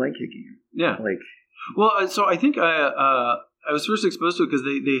warm blanket game. Yeah, like so I think I was first exposed to it because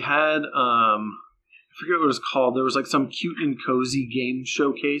they had I forget what it was called. There was like some cute and cozy game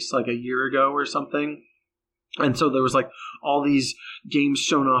showcase like a year ago or something. And so there was like all these games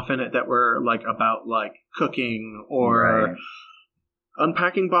shown off in it that were like about like cooking or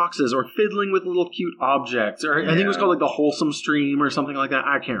unpacking boxes or fiddling with little cute objects. Or I think it was called like the Wholesome Stream or something like that.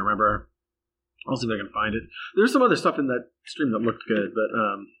 I can't remember. I'll see if I can find it. There's some other stuff in that stream that looked good, but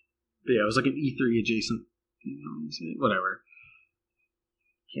But yeah, it was like an E3 adjacent. Whatever.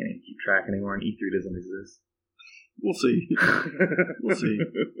 Can't even keep track anymore, and E3 doesn't exist. We'll see. We'll see.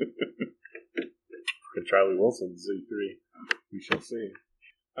 And Charlie Wilson's E3. We shall see.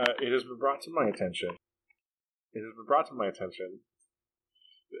 It has been brought to my attention.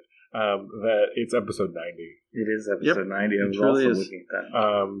 That it's episode 90. It is episode 90. I was really also looking at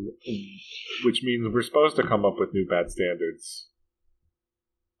that. Which means we're supposed to come up with new bad standards.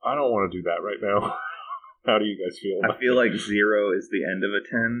 I don't want to do that right now. How do you guys feel? I feel like 0 is the end of a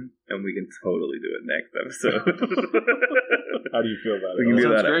 10, and we can totally do it next episode. How do you feel about it? We can do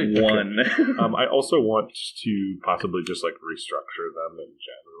that great. at 1. I also want to possibly just like restructure them in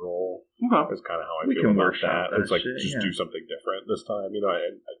general. Okay. That's kind of how I We feel can about workshop that. that It's like shit, just yeah. do something different this time. You know,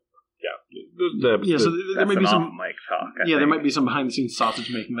 Yeah, so there might be some mic talk. I there think. might be some behind the scenes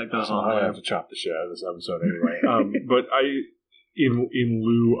sausage making that goes on. I have to chop the shit out of this episode anyway. But in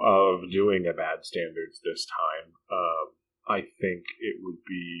lieu of doing a bad standards this time, I think it would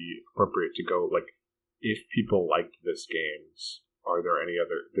be appropriate to go like, if people liked this games, are there any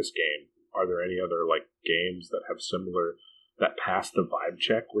other like games that have similar that pass the vibe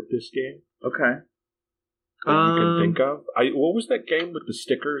check with this game? Okay. That you can think of? What was that game with the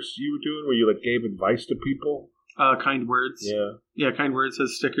stickers you were doing where you like gave advice to people? Kind Words. Yeah. Kind Words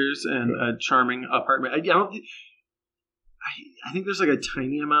has stickers and a charming apartment. I think there's like a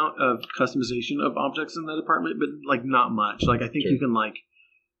tiny amount of customization of objects in that apartment, but like not much. Like I think you can like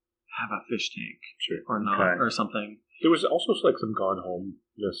have a fish tank or not or something. There was also like some Gone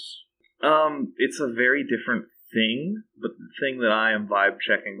Home-ness. It's a very different thing, but the thing that I am vibe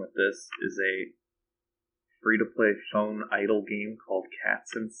checking with this is a free-to-play phone idle game called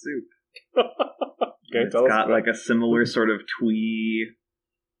Cats and Soup. Okay, it's got like a similar sort of twee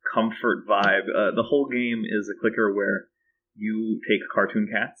comfort vibe. The whole game is a clicker where you take cartoon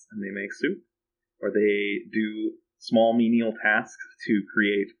cats and they make soup, or they do small menial tasks to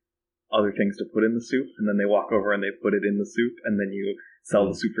create other things to put in the soup, and then they walk over and they put it in the soup, and then you sell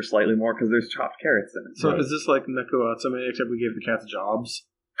the soup for slightly more because there's chopped carrots in it. So is this like Neko Atsume, except we gave the cats jobs?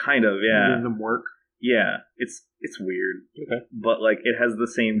 Kind of, yeah. We gave them work? Yeah, it's weird. Okay. But like it has the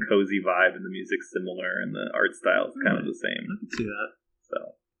same cozy vibe, and the music's similar, and the art style's kind of the same. I can see that.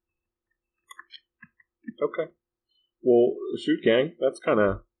 So. Okay. Well, shoot, gang. That's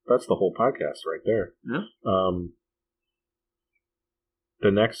the whole podcast right there. Yeah. The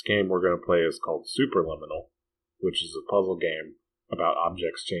next game we're going to play is called Superliminal, which is a puzzle game about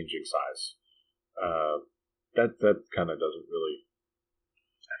objects changing size. That kind of doesn't really.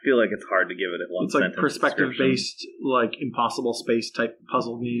 I feel like it's hard to give it a one sentence. It's like perspective-based, like Impossible Space type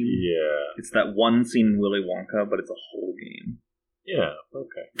puzzle game. Yeah. It's that one scene in Willy Wonka, but it's a whole game. Yeah.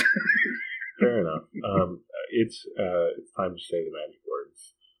 Okay. Fair enough. It's time to say the magic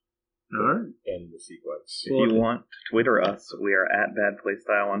words. All right. End the sequence. If you want to Twitter us, we are at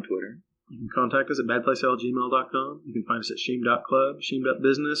BadPlayStyle on Twitter. You can contact us at badplaystyle@gmail.com. You can find us at shame.club,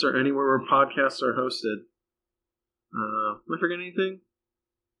 shame.business, or anywhere where podcasts are hosted. Am I forgetting anything?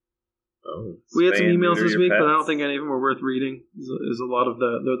 Oh, we had some emails this week, but I don't think any of them were worth reading. There's a lot of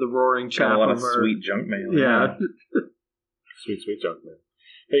the roaring chat. A lot of sweet junk mail. Yeah. Sweet junk mail.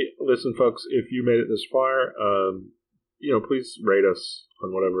 Hey, listen, folks, if you made it this far, please rate us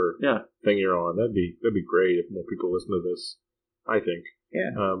on whatever thing you're on. That'd be great if more people listen to this, I think.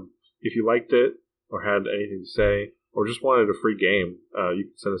 Yeah. If you liked it or had anything to say or just wanted a free game, you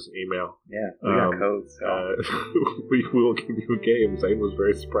can send us an email. Yeah, we got codes. So. We will give you a game. Zane was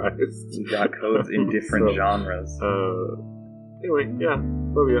very surprised. We got codes in different genres. Anyway, yeah.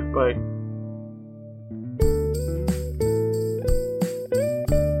 Love you. Bye.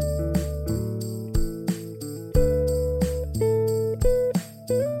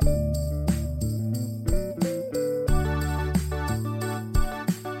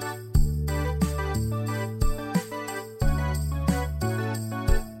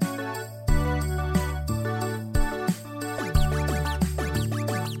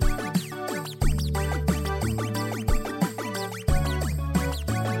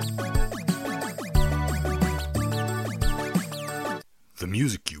 The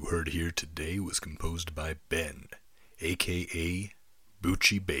music you heard here today was composed by Ben, aka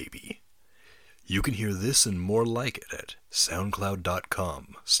Bucci Baby. You can hear this and more like it at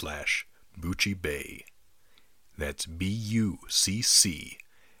soundcloud.com/BucciBae. That's BuCciBae.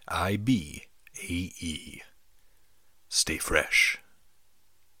 Stay fresh.